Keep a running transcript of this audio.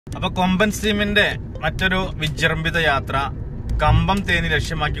അപ്പൊ കൊമ്പൻ സ്ട്രീമിന്റെ മറ്റൊരു വിജൃംഭിത യാത്ര കമ്പം തേനി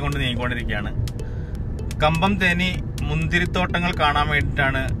ലക്ഷ്യമാക്കിക്കൊണ്ട് നീങ്ങിക്കൊണ്ടിരിക്കുകയാണ്. കമ്പം തേനി മുന്തിരിത്തോട്ടങ്ങൾ കാണാൻ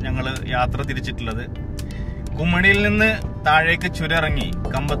വേണ്ടിയിട്ടാണ് ഞങ്ങൾ യാത്ര തിരിച്ചിട്ടുള്ളത്. കുമണിയിൽ നിന്ന് താഴേക്ക് ചുരമിറങ്ങി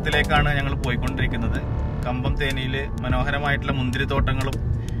കമ്പത്തിലേക്കാണ് ഞങ്ങൾ പോയിക്കൊണ്ടിരിക്കുന്നത്. കമ്പം തേനിയിൽ മനോഹരമായിട്ടുള്ള മുന്തിരിത്തോട്ടങ്ങളും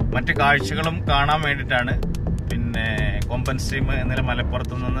മറ്റ് കാഴ്ചകളും കാണാൻ വേണ്ടിയിട്ടാണ് പിന്നെ കൊമ്പൻ സ്ട്രീം ഇന്നലെ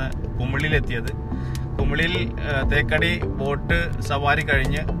മലപ്പുറത്തു നിന്ന് കുമിളിയിലെത്തിയത്. കുമിളിയിൽ തേക്കടി ബോട്ട് സവാരി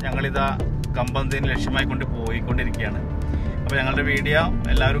കഴിഞ്ഞ് ഞങ്ങളിതാ കമ്പം തേനി ലക്ഷ്യമായി പോയിക്കൊണ്ടിരിക്കുകയാണ്. അപ്പോൾ ഞങ്ങളുടെ വീഡിയോ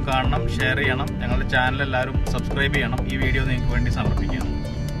എല്ലാവരും കാണണം, ഷെയർ ചെയ്യണം, ഞങ്ങളുടെ ചാനൽ എല്ലാവരും സബ്സ്ക്രൈബ് ചെയ്യണം. ഈ വീഡിയോ നിങ്ങൾക്ക് വേണ്ടി സമർപ്പിക്കുകയാണ്.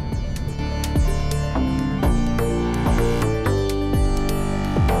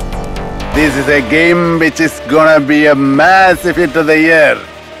 This is a game which is gonna be a massive hit of the year.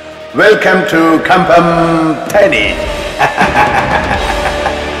 Welcome to Cumbum, Theni.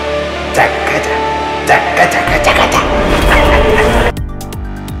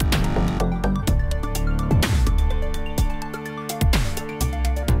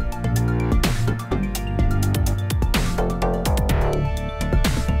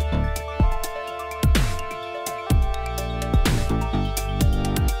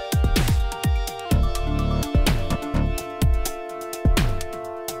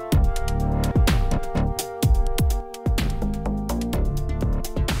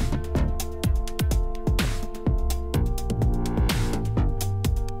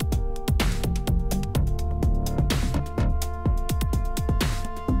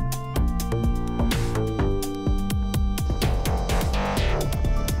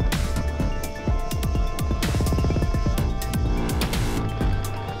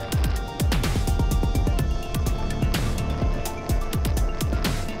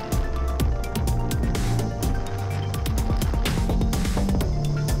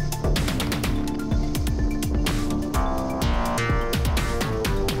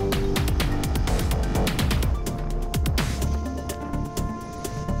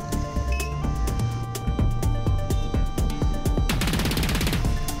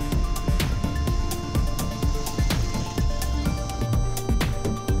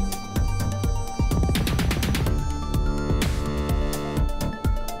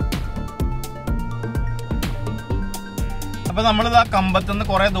 അപ്പൊ നമ്മളിതാ കമ്പത്തുനിന്ന്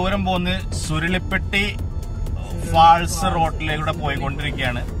കുറെ ദൂരം പോന്ന് സുരുളിപ്പെട്ടി ഫാൾസ് റോഡിലേക്കൂടെ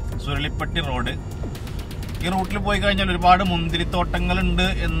പോയിക്കൊണ്ടിരിക്കുകയാണ്. സുരുളിപ്പെട്ടി റോഡ്. ഈ റൂട്ടിൽ പോയി കഴിഞ്ഞാൽ ഒരുപാട് മുന്തിരിത്തോട്ടങ്ങൾ ഉണ്ട്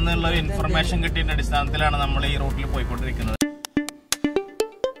എന്നുള്ള ഇൻഫർമേഷൻ കിട്ടിയതിന്റെ അടിസ്ഥാനത്തിലാണ് നമ്മൾ ഈ റൂട്ടിൽ പോയിക്കൊണ്ടിരിക്കുന്നത്.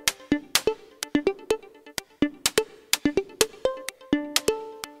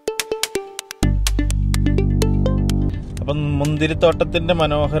 അപ്പം മുന്തിരിത്തോട്ടത്തിന്റെ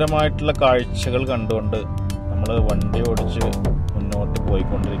മനോഹരമായിട്ടുള്ള കാഴ്ചകൾ കണ്ടുകൊണ്ട് നമ്മൾ വണ്ടി ഓടിച്ച് മുന്നോട്ട്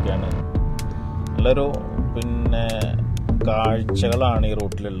പോയിക്കൊണ്ടിരിക്കുകയാണ്. നല്ലൊരു കാഴ്ചകളാണ് ഈ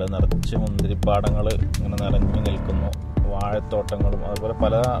റൂട്ടിലുള്ളത്. നിറച്ച് മുന്തിരിപ്പാടങ്ങൾ ഇങ്ങനെ നിറഞ്ഞു നിൽക്കുന്നു. വാഴത്തോട്ടങ്ങളും അതുപോലെ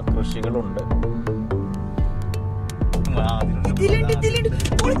പല കൃഷികളുണ്ട്.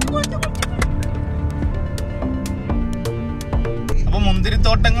 അപ്പൊ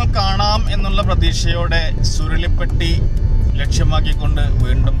മുന്തിരിത്തോട്ടങ്ങൾ കാണാം എന്നുള്ള പ്രതീക്ഷയോടെ സുരുളിപ്പെട്ടി ലക്ഷ്യമാക്കിക്കൊണ്ട്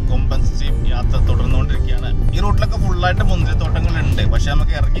വീണ്ടും കൊമ്പൻ സ്ട്രീം യാത്ര തുടർന്നുകൊണ്ടിരിക്കുകയാണ്. ഈ റൂട്ടിലൊക്കെ ഫുള്ളായിട്ട് മുന്തിരിത്തോട്ടങ്ങൾ ഉണ്ട്, പക്ഷെ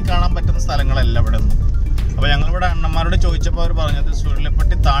നമുക്ക് ഇറങ്ങി കാണാൻ പറ്റുന്ന സ്ഥലങ്ങളല്ല ഇവിടെ ഒന്നും. അപ്പൊ ഞങ്ങളിവിടെ അണ്ണന്മാരോട് ചോദിച്ചപ്പോൾ അവർ പറഞ്ഞത്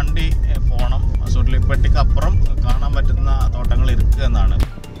സുരുളിപ്പെട്ടി താണ്ടി പോകണം, സുരുളിപ്പെട്ടിക്ക് അപ്പുറം കാണാൻ പറ്റുന്ന തോട്ടങ്ങൾ ഇരിക്കുക എന്നാണ്.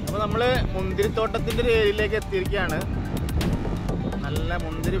 അപ്പൊ നമ്മള് മുന്തിരിത്തോട്ടത്തിന്റെ ഒരു ഏരിയയിലേക്ക് എത്തിയിരിക്കുകയാണ്. നല്ല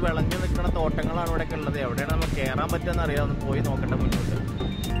മുന്തിരി വിളഞ്ഞു നിൽക്കുന്ന തോട്ടങ്ങളാണ് ഇവിടെയൊക്കെ ഉള്ളത്. എവിടെയാണ് നമുക്ക് കയറാൻ പറ്റുമെന്ന് അറിയാം. ഒന്ന് പോയി നോക്കട്ടെ മുന്നോട്ട്.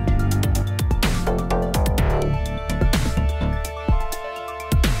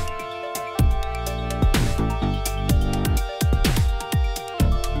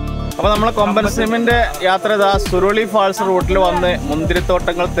 അപ്പൊ നമ്മളെ കൊമ്പൻ സ്ട്രീമിന്റെ യാത്ര ഇതാ സുരുളി ഫാൾസ് റൂട്ടിൽ വന്ന്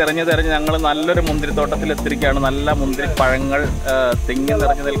മുന്തിരിത്തോട്ടങ്ങൾ തിരഞ്ഞ് ഞങ്ങൾ നല്ലൊരു മുന്തിരിത്തോട്ടത്തിൽ എത്തിയിരിക്കുകയാണ്. നല്ല മുന്തിരി പഴങ്ങൾ തിങ്ങി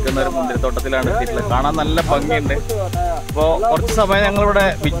നിറഞ്ഞു നിൽക്കുന്ന ഒരു മുന്തിരിത്തോട്ടത്തിലാണ് എത്തിയിട്ടുള്ളത്. കാണാൻ നല്ല ഭംഗിയുണ്ട്. അപ്പോൾ കുറച്ച് സമയം ഞങ്ങളിവിടെ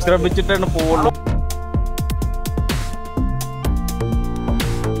വിശ്രമിച്ചിട്ടാണ് പോവുള്ളൂ.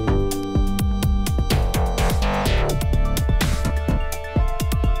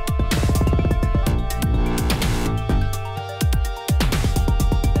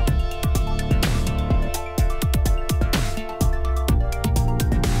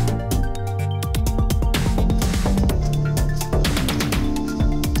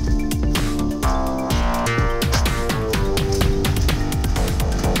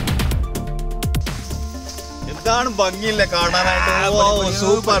 ഇതാണ് ഭംഗിയില്ല കാണാനായിട്ട്.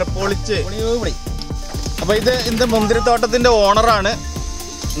 സൂപ്പർ, പൊളിച്ച്. അപ്പൊ ഇത് മുന്തിരിത്തോട്ടത്തിന്റെ ഓണറാണ്.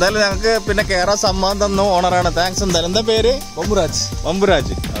 എന്തായാലും ഞങ്ങൾക്ക് പിന്നെ കേറാൻ സമ്മാനം തന്ന ഓണറാണ്. താങ്ക്സ്. എന്തായാലും എന്താ പേര്?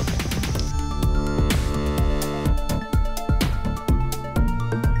 വമ്പുരാജ്. ഓക്കെ.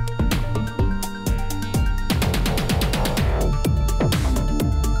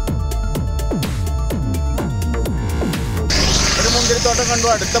 കണ്ടു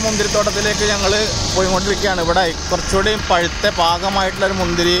അടുത്ത മുന്തിരിത്തോട്ടത്തിലേക്ക് ഞങ്ങൾ പോയിക്കൊണ്ടിരിക്കുകയാണ്. ഇവിടെ കുറച്ചുകൂടി പഴുത്ത പാകമായിട്ടുള്ളൊരു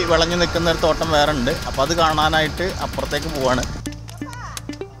മുന്തിരി വിളഞ്ഞു നിൽക്കുന്ന ഒരു തോട്ടം വേറെ ഉണ്ട്. അപ്പോൾ അത് കാണാനായിട്ട് അപ്പുറത്തേക്ക് പോവാണ്.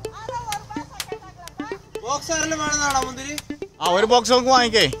 ഒരു ബോക്സ് നമുക്ക്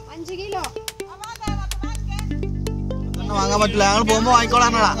വാങ്ങിക്കേ. 5 കിലോ വാങ്ങാൻ പറ്റില്ല. ഞങ്ങൾ പോകുമ്പോ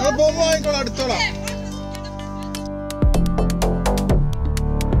വാങ്ങിക്കോളാം. അടുത്തോളാം.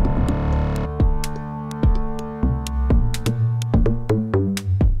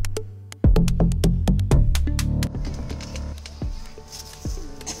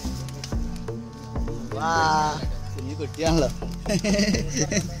 കുട്ടിയാണല്ലോ.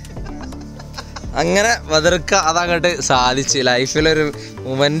 അങ്ങനെ വതിർക്ക അതങ്ങോട്ട് സാധിച്ചു. ലൈഫിലൊരു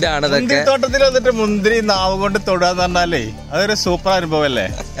മൊമെന്റ് ആണ് ഇതൊക്കെ. തോട്ടത്തിൽ വന്നിട്ട് മുന്തിരി നാവ് കൊണ്ട് തൊടുകാന്ന് പറഞ്ഞാലേ അതൊരു സൂപ്പർ അനുഭവം അല്ലേ.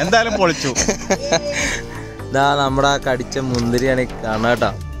 എന്തായാലും പൊളിച്ചു. ഇതാ നമ്മുടെ കടിച്ച മുന്തിരിയാണ് കാണാം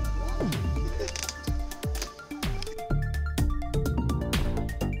കേട്ടോ.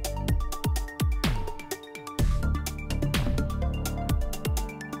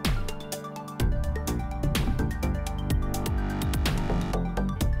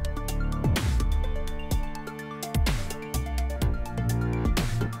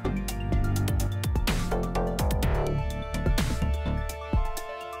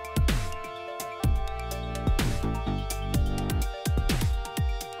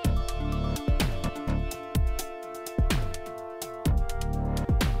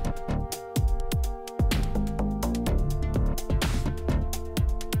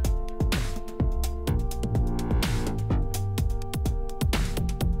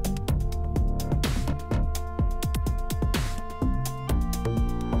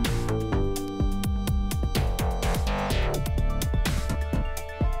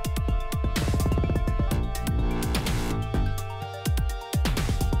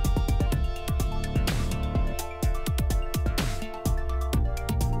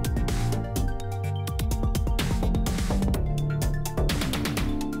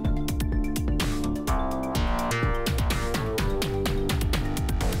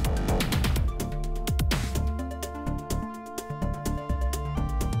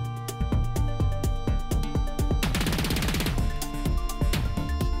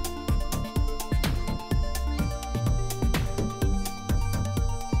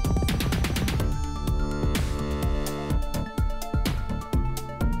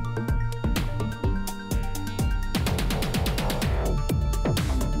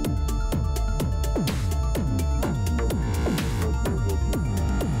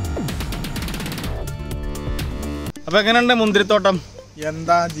 അപ്പൊ എങ്ങനെയുണ്ട് മുന്തിരിത്തോട്ടം?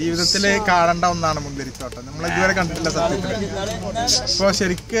 എന്താ ജീവിതത്തിൽ കാണേണ്ട ഒന്നാണ് മുന്തിരിത്തോട്ടം. നമ്മൾ ഇതുവരെ കണ്ടിട്ടില്ല സത്യത്തിൽ. ഇപ്പോൾ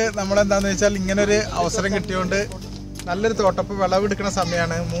ശരിക്ക് നമ്മളെന്താന്ന് വെച്ചാൽ ഇങ്ങനൊരു അവസരം കിട്ടിയോണ്ട് നല്ലൊരു തോട്ടം. ഇപ്പോൾ വിളവെടുക്കുന്ന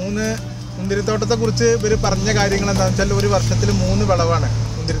സമയമാണ്. 3 മുന്തിരിത്തോട്ടത്തെ കുറിച്ച് ഇവർ പറഞ്ഞ കാര്യങ്ങൾ എന്താണെന്ന് വെച്ചാൽ ഒരു വർഷത്തിൽ 3 വിളവാണ്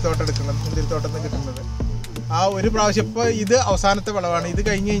മുന്തിരിത്തോട്ടത്തിൽ കിട്ടുന്നത്. ആ ഒരു പ്രാവശ്യം ഇപ്പോൾ ഇത് അവസാനത്തെ വിളവാണ്. ഇത്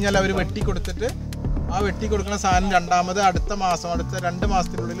കഴിഞ്ഞ് കഴിഞ്ഞാൽ അവർ വെട്ടി കൊടുത്തിട്ട് ആ വെട്ടി കൊടുക്കുന്ന സാധനം രണ്ടാമത് അടുത്ത 2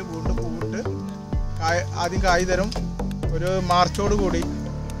 മാസത്തിനുള്ളിൽ വീണ്ടും പൂവിട്ട് ആദ്യം കായ് തരും. ഒരു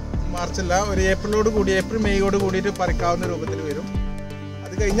മാർച്ചല്ല ഒരു ഏപ്രിൽ മെയ്യോട് കൂടിയിട്ട് പറിക്കാവുന്ന രൂപത്തിൽ വരും.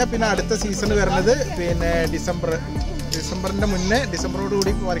 അത് കഴിഞ്ഞാൽ പിന്നെ അടുത്ത സീസൺ വരുന്നത് പിന്നെ ഡിസംബറിൻ്റെ മുന്നേ ഡിസംബറോട്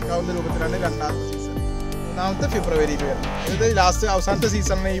കൂടി പറിക്കാവുന്ന രൂപത്തിലാണ് രണ്ടാമത്തെ സീസൺ. 3-ാമത്തെ ഫെബ്രുവരിയിൽ വരുന്നത്. ഇത് അവസാനത്തെ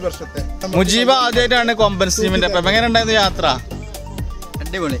സീസണാണ് ഈ വർഷത്തെ. മുജീബ് ആദ്യമായിട്ടാണ് കൊമ്പൻ ടീമിന്റെ. അപ്പം എങ്ങനെ ഉണ്ടായിരുന്നു യാത്ര?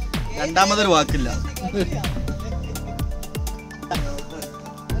 അടിപൊളി. രണ്ടാമതൊരു വാക്കില്ല.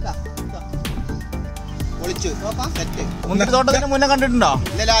 മുന്തിരിത്തോട്ടത്തിന് മുന്നേ കണ്ടിട്ടുണ്ടോ?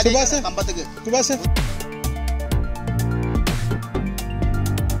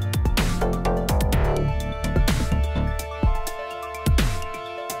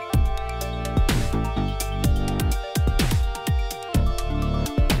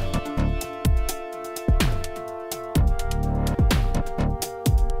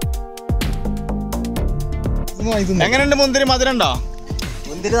 എങ്ങനെയുണ്ട് മുന്തിരി? മധുരം ഉണ്ടോ?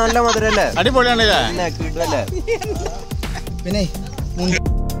 മുന്തിരി നല്ല മധുരല്ലേ? അടിപൊളിയാണല്ലേ? പിന്നെ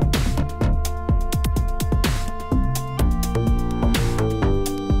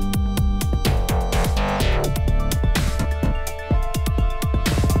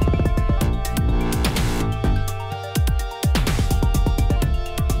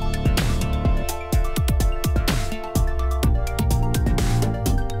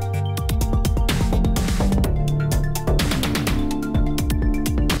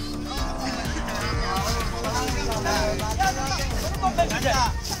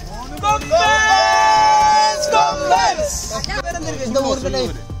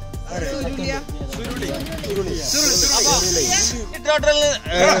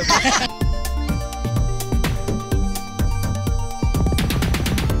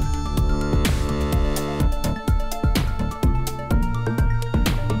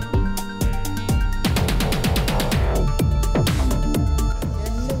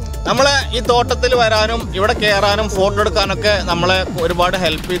നമ്മളെ ഈ തോട്ടത്തിൽ വരാനും ഇവിടെ കയറാനും ഫോട്ടോ എടുക്കാനൊക്കെ നമ്മളെ ഒരുപാട്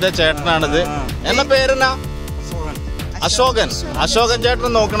ഹെൽപ്പ് ചെയ്ത ചേട്ടനാണിത്. എന്നാ പേരെന്നാ? അശോകൻ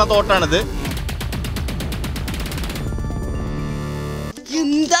ചേട്ടൻ നോക്കണ തോട്ടാണിത്.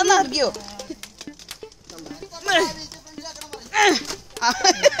 എന്താന്നറിയോ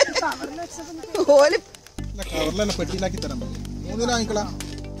പെട്ടിയിലാക്കി തരാൻ പറ്റും.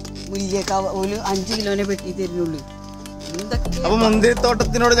 5 കിലോനെ പെട്ടി തരുന്നുള്ളൂ. അപ്പൊ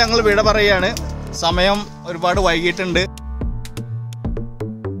മുന്തിരിത്തോട്ടത്തിനോട് ഞങ്ങൾ വിട പറയാണ്. സമയം ഒരുപാട് വൈകിട്ടുണ്ട്.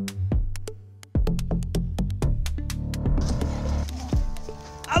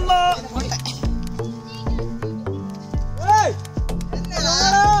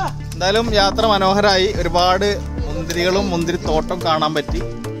 എന്തായാലും യാത്ര മനോഹരായി. ഒരുപാട് മുന്തിരികളും മുന്തിരിത്തോട്ടം കാണാൻ പറ്റി.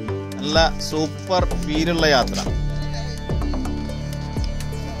 നല്ല സൂപ്പർ ഫീലുള്ള യാത്ര.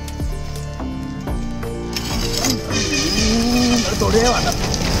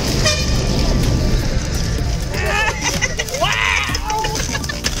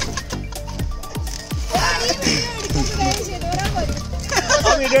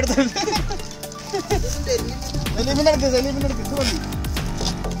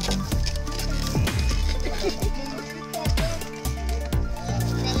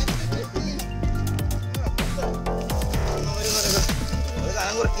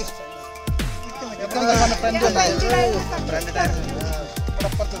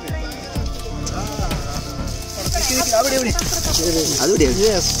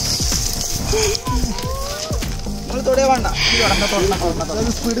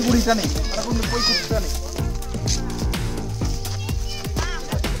 സ്പീഡ് കൂടിയിട്ടാണ് പോയി കുത്തിട്ടാണ്.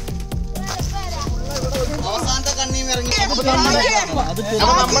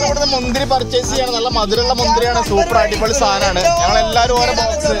 അപ്പൊ നമ്മളിവിടുന്ന് മുന്തിരി പർച്ചേസ് ചെയ്യണം. നല്ല മധുരമുള്ള മുന്തിരിയാണ്. സൂപ്പർ അടിപൊളി സാധനമാണ്. ഞങ്ങൾ എല്ലാവരും ഓരോ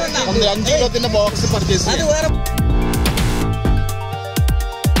ബോക്സ് 5 കിലോത്തിന്റെ ബോക്സ് പർച്ചേസ് ചെയ്യും.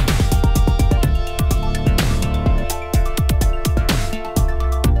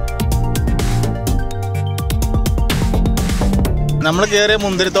 നമ്മൾ കയറിയ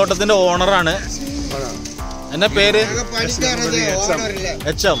മുന്തിരിത്തോട്ടത്തിന്റെ ഓണറാണ്. എന്നെ പേര്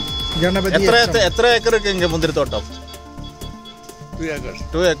HM. എത്ര ഏക്കർ ഒക്കെ മുന്തിരിത്തോട്ടം?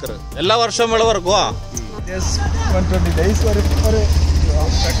 2 ഏക്കർ. എല്ലാ വർഷവും വിളവിറക്കുവാ?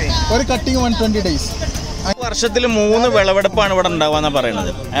 ഒരു കട്ടിങ് 120 ഡേയ്സ്. വർഷത്തിൽ 3 വിളവെടുപ്പാണ് ഇവിടെ ഉണ്ടാവാന്നാ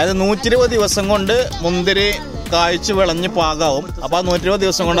പറയുന്നത്. അതായത് 120 ദിവസം കൊണ്ട് മുന്തിരി കായ്ച്ച് വിളഞ്ഞ് പാകാവും. അപ്പൊ ആ 120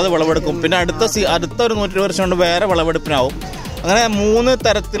 ദിവസം കൊണ്ട് അത് വിളവെടുക്കും. പിന്നെ അടുത്ത ഒരു 120 വർഷം കൊണ്ട് വേറെ വിളവെടുപ്പിനാവും. അങ്ങനെ 3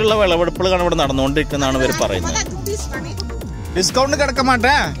 തരത്തിലുള്ള വിളവെടുപ്പുകളാണ് ഇവിടെ നടന്നുകൊണ്ടിരിക്കുന്നതാണ് ഇവർ പറയുന്നത്. ഡിസ്കൗണ്ട് കിടക്ക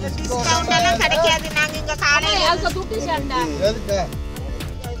മാട്ടേ?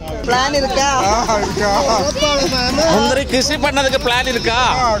 பிளான் இருக்கா? முந்திரி கிருஷி பண்ணதுக்கு பிளான் இருக்கா?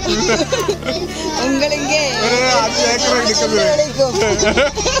 உங்களுக்கு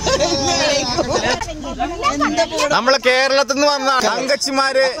നമ്മള് കേരളത്തിൽ നിന്ന് വന്ന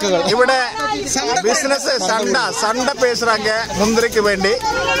തങ്കച്ചിമാര് ഇവിടെ ബിസിനസ് സണ്ട പേசுறாங்க മുന്തിരിക്ക് വേണ്ടി.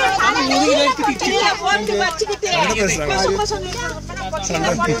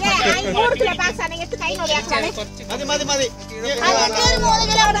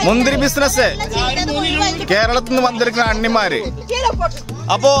 മുന്തിരി ബിസിനസ് കേരളത്തിൽ നിന്ന് വന്നിരിക്കുന്ന അണ്ണിമാര്.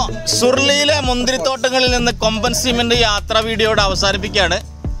 അപ്പോ സുർലിയിലെ മുന്തിരിത്തോട്ടങ്ങളിൽ നിന്ന് കൊമ്പൻ സിമന്റ് യാത്രാ വീഡിയോയുടെ അവസാനിപ്പിക്കുകയാണ്.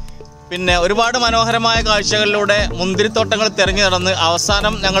 പിന്നെ ഒരുപാട് മനോഹരമായ കാഴ്ചകളിലൂടെ മുന്തിരിത്തോട്ടങ്ങൾ തിരഞ്ഞു നടന്ന്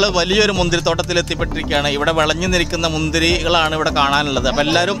അവസാനം ഞങ്ങൾ വലിയൊരു മുന്തിരിത്തോട്ടത്തിൽ എത്തിപ്പെട്ടിരിക്കുകയാണ്. ഇവിടെ വിളഞ്ഞു നിൽക്കുന്ന മുന്തിരികളാണ് ഇവിടെ കാണാനുള്ളത്. അപ്പം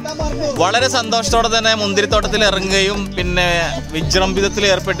എല്ലാവരും വളരെ സന്തോഷത്തോടെ തന്നെ മുന്തിരിത്തോട്ടത്തിൽ ഇറങ്ങുകയും പിന്നെ വിജൃംഭിതത്തിൽ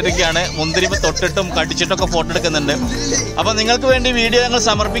ഏർപ്പെട്ടിരിക്കുകയാണ്. മുന്തിരി തൊട്ടിട്ടും കടിച്ചിട്ടൊക്കെ ഫോട്ടോ എടുക്കുന്നുണ്ട്. അപ്പം നിങ്ങൾക്ക് വേണ്ടി വീഡിയോ ഞങ്ങൾ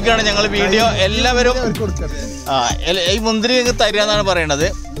സമർപ്പിക്കുകയാണ്. ഞങ്ങൾ വീഡിയോ എല്ലാവരും ഈ മുന്തിരി തരിക എന്നാണ് പറയുന്നത്.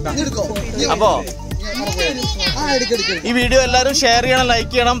 അപ്പോൾ ഈ വീഡിയോ എല്ലാവരും ഷെയർ ചെയ്യണം, ലൈക്ക്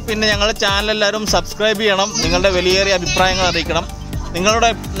ചെയ്യണം. പിന്നെ ഞങ്ങളുടെ ചാനൽ എല്ലാവരും സബ്സ്ക്രൈബ് ചെയ്യണം. നിങ്ങളുടെ വിലയേറിയ അഭിപ്രായങ്ങൾ അറിയിക്കണം.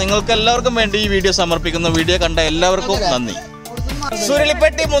 നിങ്ങൾക്ക് എല്ലാവർക്കും വേണ്ടി ഈ വീഡിയോ സമർപ്പിക്കുന്നു. വീഡിയോ കണ്ട എല്ലാവർക്കും നന്ദി.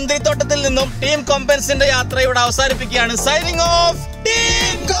 സുരളിപ്പെട്ടി മുന്തിരിത്തോട്ടത്തിൽ നിന്നും ടീം കൊമ്പൻസിന്റെ യാത്ര ഇവിടെ അവസാനിപ്പിക്കുകയാണ്. സൈനിങ് ഓഫ്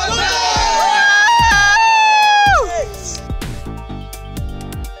ടീം കൊമ്പൻ.